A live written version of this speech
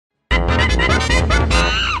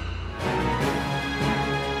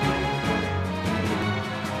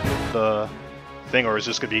thing, or is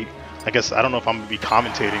this gonna be? I guess I don't know if I'm gonna be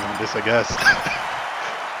commentating on this. I guess.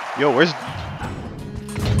 Yo, where's?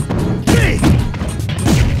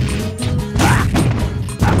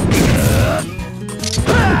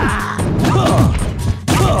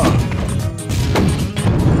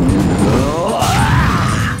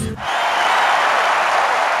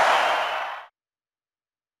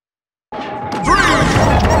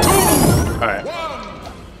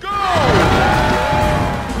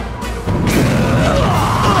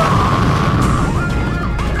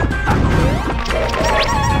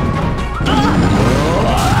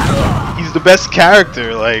 The best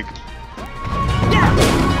character, like.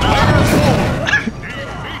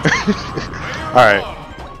 Alright.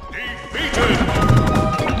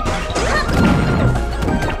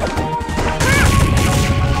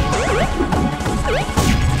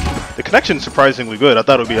 The connection's surprisingly good. I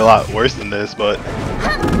thought it would be a lot worse than this, but.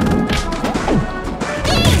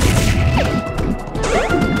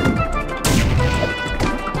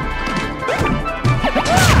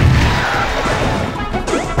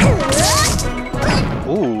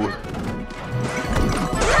 Ooh.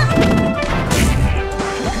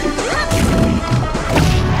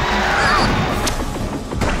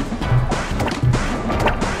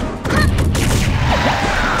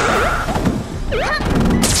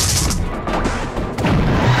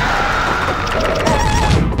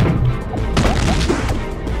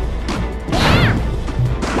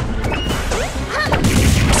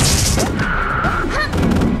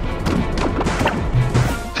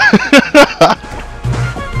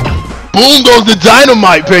 Boom goes the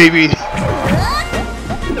dynamite, baby!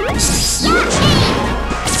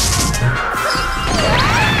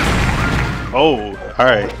 Oh,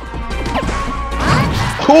 alright.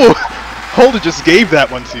 Oh, Holder just gave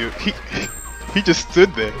that one to you. He just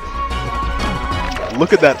stood there.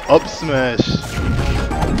 Look at that up smash.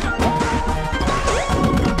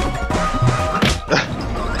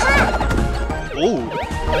 Oh.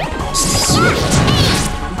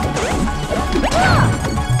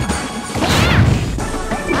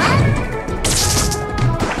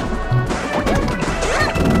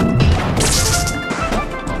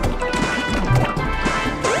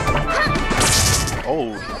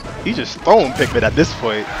 Oh, he's just throwing Pikmin at this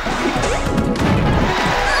point.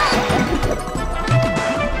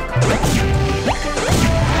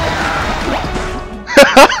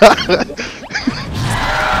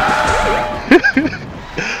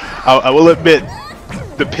 I will admit,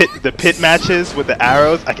 the pit matches with the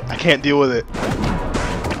arrows, I can't deal with it.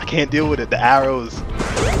 I can't deal with it. The arrows.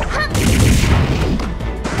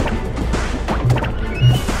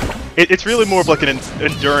 It's really more of like an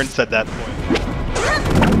endurance at that point.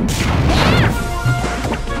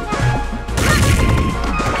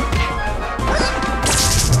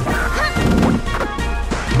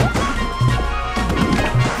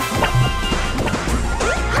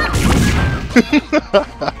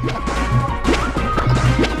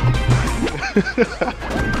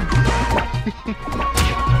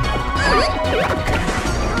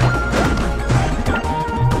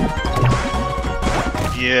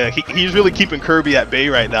 Yeah, he's really keeping Kirby at bay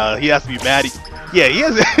right now. He has to be mad. Yeah, he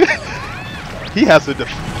has. He has to. Ooh,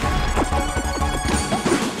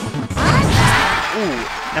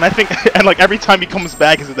 and I think, and like every time he comes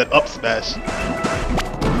back, is that up smash.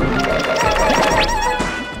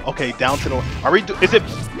 Okay, down to the. Are we?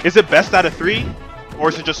 Is it best out of 3, or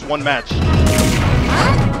is it just one match?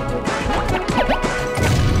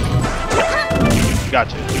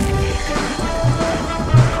 Gotcha.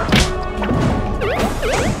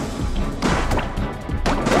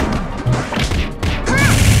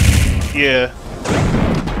 Yeah.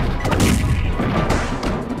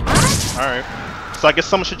 Alright. So I guess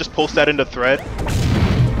someone should just post that in the thread.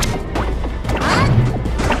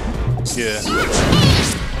 Yeah.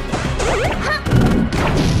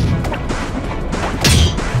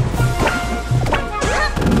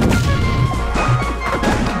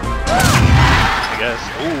 I guess.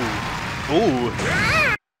 Ooh. Ooh.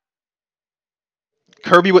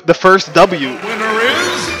 Kirby with the first W. Winner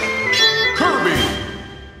is Kirby.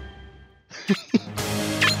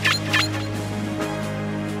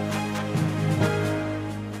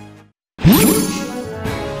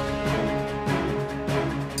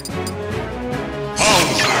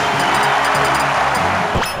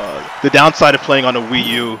 The downside of playing on a Wii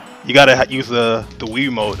U, you gotta use the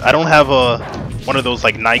Wii mode. I don't have one of those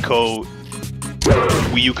like Nyko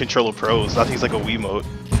Wii U controller pros. I think it's like a Wii mode.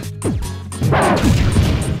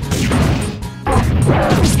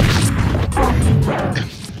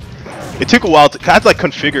 It took a while to I had to like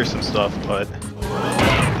configure some stuff, but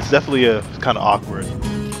it's definitely kind of awkward.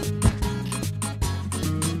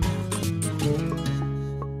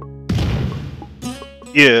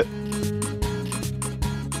 Yeah.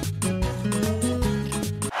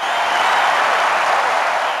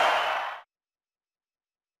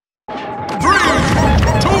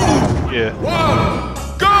 Yeah.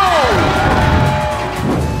 1, go!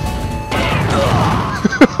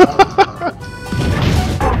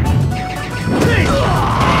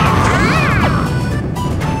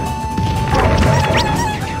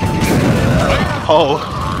 Oh.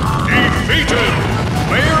 Defeated!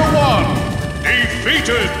 Player 1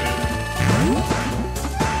 defeated!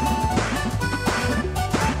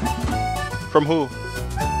 From who?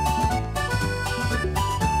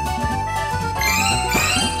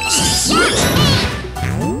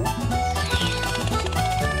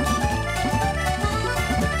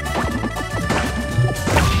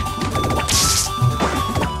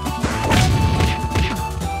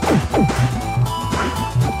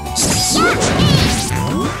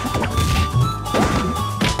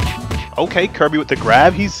 Okay, Kirby with the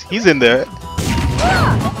grab. He's in there.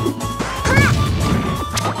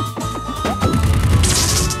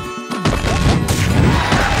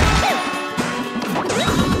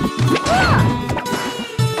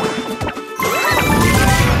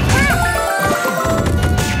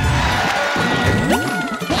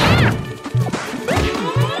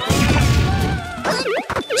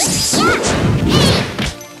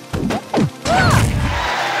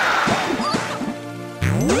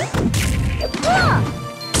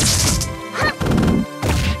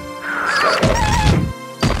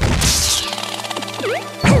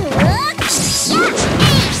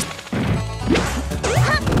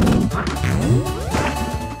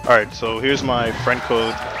 Alright, so here's my friend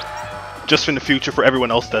code, just in the future for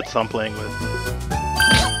everyone else that I'm playing with.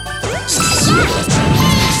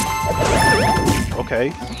 Okay.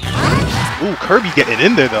 Ooh, Kirby getting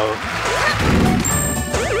in there though.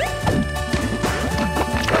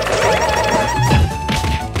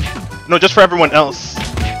 No, just for everyone else.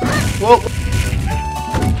 Well.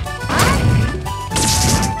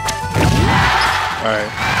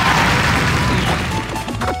 Alright.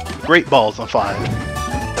 Great balls on fire.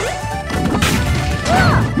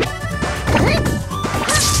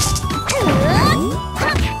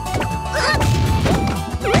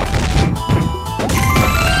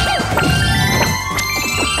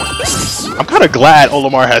 I'm kind of glad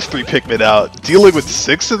Olimar has 3 Pikmin out. Dealing with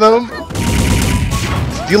 6 of them?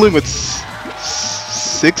 Dealing with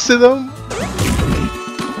 6 of them?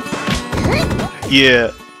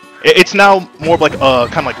 Yeah. It's now more of like,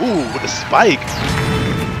 kind of like, ooh, with a spike.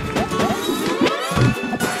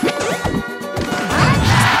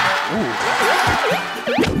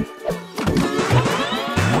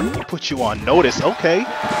 Ooh. Put you on notice, okay.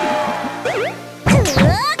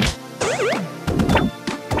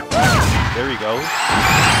 There we go.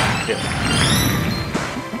 Yeah.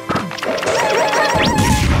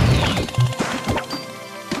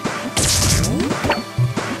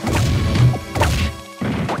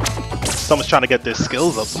 Someone's trying to get their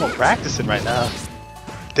skills up. Someone practicing right now.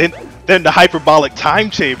 Then the hyperbolic time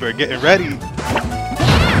chamber getting ready.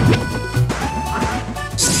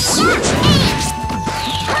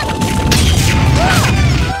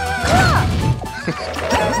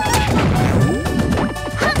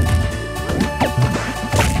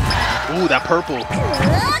 Ooh, that purple.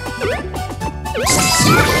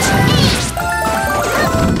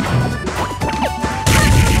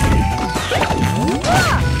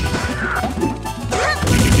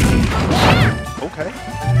 Okay.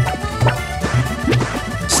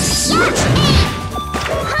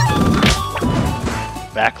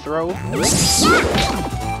 Back throw.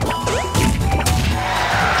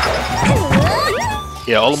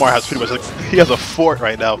 Yeah, Olimar has pretty much like, he has a fort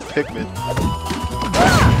right now, Pikmin.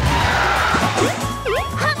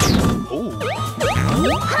 Ooh.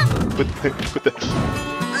 With the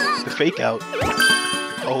fake out.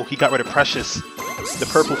 Oh, he got rid of Precious. The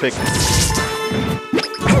purple Pikmin.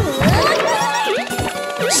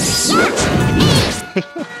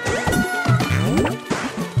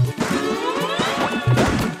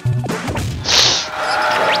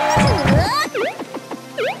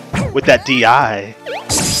 With that DI.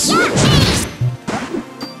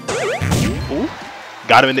 Ooh.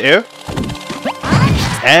 Got him in the air.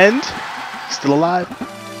 And still alive.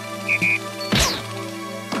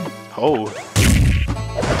 Oh.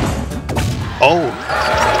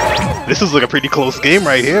 Oh. This is like a pretty close game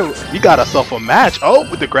right here. We got ourselves a match. Oh,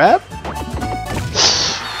 with the grab.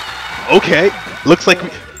 Okay. Looks like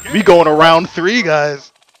we going to round 3,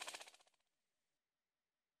 guys.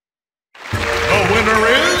 The winner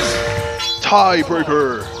is...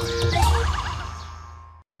 Tiebreaker.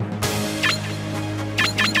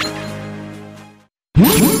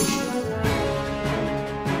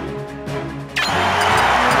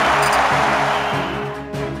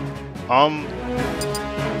 I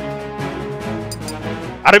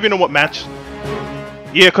don't even know what match.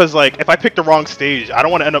 Yeah, cause like if I pick the wrong stage, I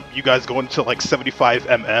don't want to end up you guys going to like 75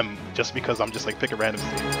 mm just because I'm just like pick a random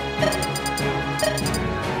stage.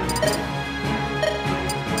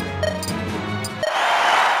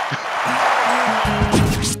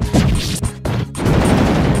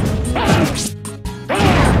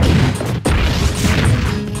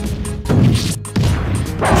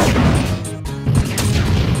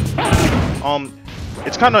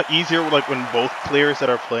 It's kind of easier like when both players that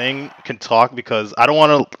are playing can talk because I don't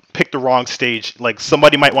want to pick the wrong stage. Like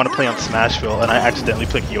somebody might want to play on Smashville and I accidentally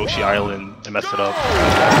picked Yoshi Island and messed it up.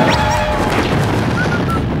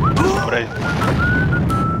 But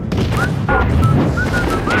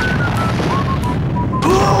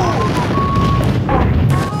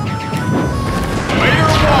Player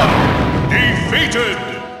 1 defeated.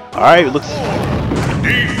 All right, looks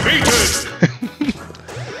Defeated.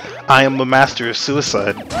 I am a master of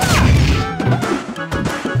suicide.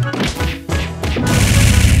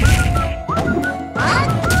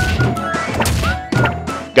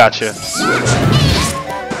 Gotcha.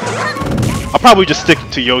 I'll probably just stick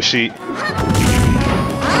to Yoshi.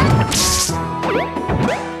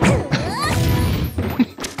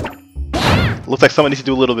 Looks like someone needs to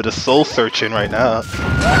do a little bit of soul searching right now.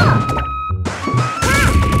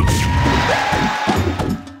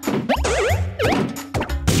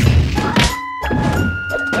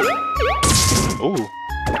 Ooh.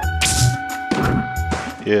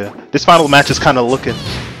 Yeah, this final match is kind of looking.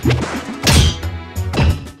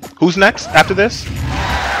 Who's next after this?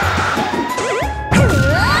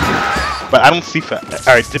 But I don't see Fast.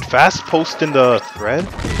 Alright, did Fast post in the thread?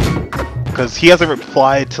 Because he hasn't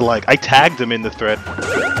replied to like, I tagged him in the thread.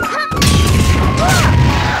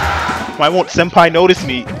 Why won't Senpai notice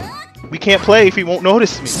me? We can't play if he won't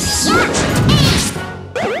notice me.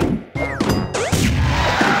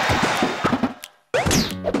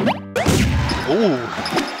 Ooh.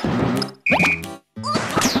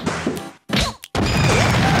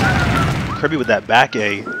 Kirby with that back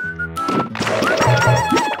A.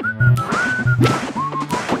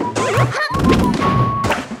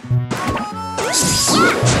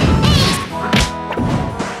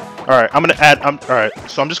 Alright, I'm gonna add alright,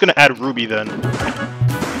 so I'm just gonna add Ruby then.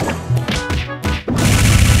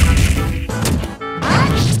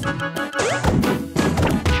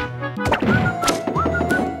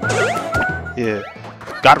 Yeah.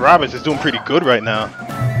 God Roberts is doing pretty good right now.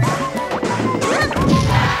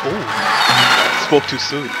 Ooh. Spoke too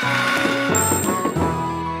soon.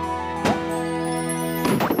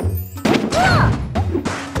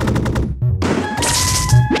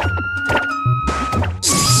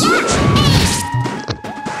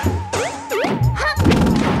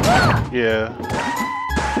 Yeah.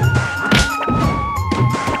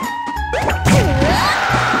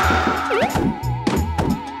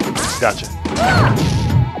 Gotcha.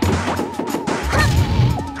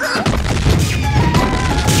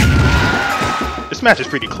 This match is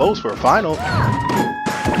pretty close for a final.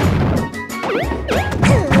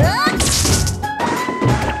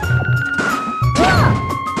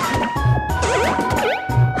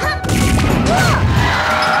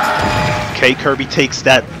 Okay, Kirby takes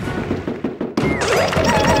that.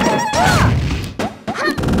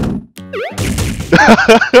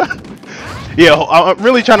 Yeah, I'm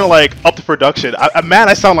really trying to like up the production. I'm mad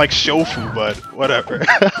I sound like Shofu, but whatever.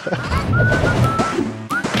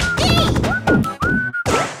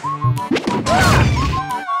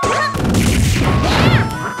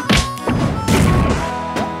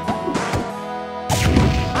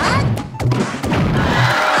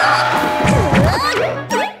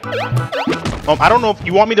 I don't know if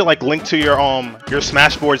you want me to like link to your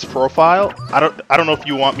Smashboards profile. I don't know if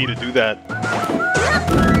you want me to do that.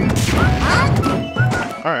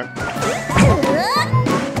 All right.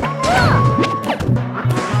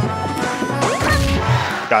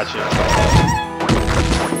 Gotcha.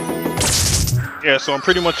 Yeah, so I'm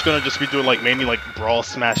pretty much gonna just be doing like mainly like Brawl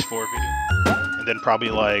Smash 4 videos, and then probably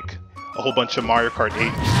like a whole bunch of Mario Kart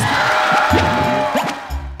 8.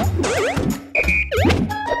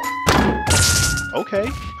 Okay.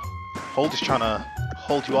 Hold is trying to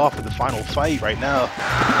hold you off for the final fight right now.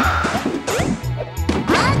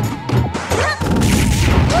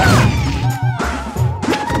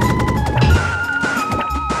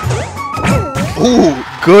 Ooh,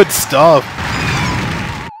 good stuff.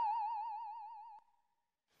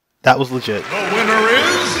 That was legit. The winner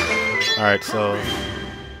is... Alright, so